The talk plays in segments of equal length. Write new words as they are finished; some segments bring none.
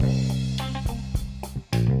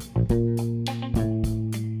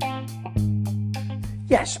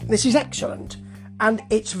Yes, this is excellent. And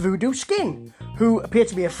it's Voodoo Skin, who appear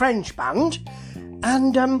to be a French band.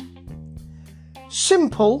 And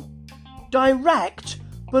simple, direct,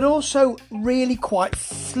 but also really quite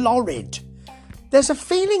florid. There's a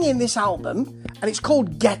feeling in this album, and it's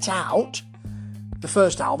called Get Out, the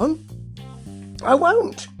first album. I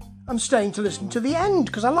won't. I'm staying to listen to the end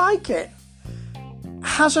because I like it.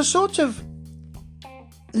 Has a sort of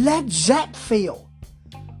Led Zepp feel.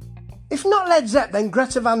 If not Led Zepp, then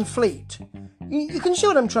Greta Van Fleet. You can see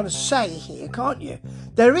what I'm trying to say here, can't you?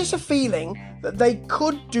 There is a feeling that they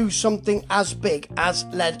could do something as big as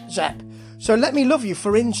Led Zepp. So Let Me Love You,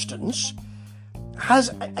 for instance, has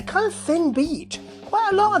a kind of thin beat. Quite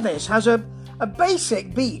a lot of this has a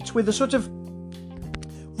basic beat with a sort of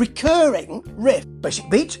recurring riff. Basic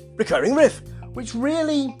beat, recurring riff, which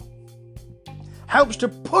really helps to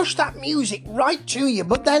push that music right to you.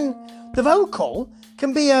 But then the vocal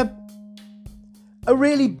can be a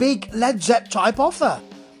really big Led Zepp type offer.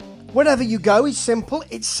 Wherever you go is simple,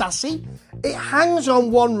 it's sassy, it hangs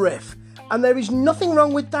on one riff, and there is nothing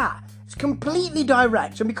wrong with that. It's completely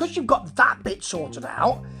direct, and because you've got that bit sorted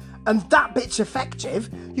out, and that bit's effective,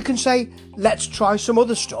 you can say, let's try some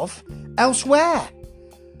other stuff elsewhere.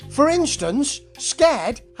 For instance,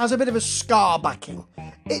 Scared has a bit of a ska backing.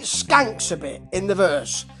 It skanks a bit in the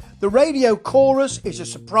verse. The radio chorus is a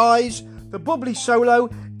surprise. The bubbly solo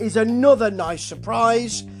is another nice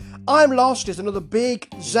surprise. I'm Lost is another big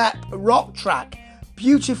Zepp rock track.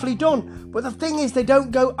 Beautifully done. But the thing is, they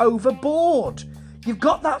don't go overboard. You've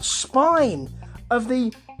got that spine of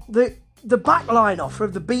the back line offer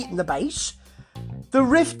of the beat and the bass. The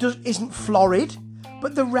riff isn't florid,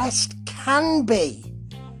 but the rest can be.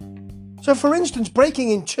 So, for instance,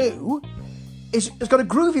 Breaking in Two has got a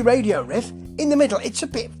groovy radio riff in the middle. It's a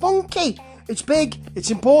bit funky. It's big. It's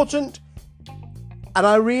important. And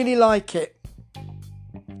I really like it.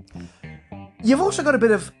 You've also got a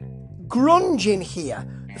bit of grunge in here.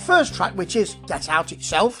 The first track, which is Get Out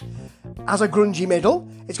itself, has a grungy middle.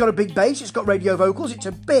 It's got a big bass. It's got radio vocals. It's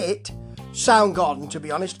a bit Soundgarden, to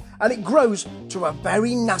be honest. And it grows to a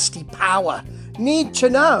very nasty power. Need to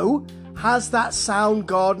Know has that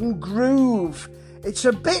Soundgarden groove. It's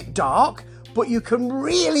a bit dark, but you can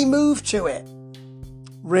really move to it.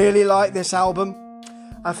 Really like this album.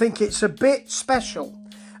 I think it's a bit special.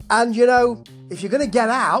 And you know, if you're going to get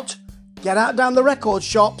out down the record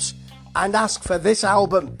shops and ask for this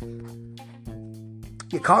album.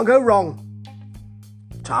 You can't go wrong.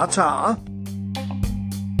 Ta-ta.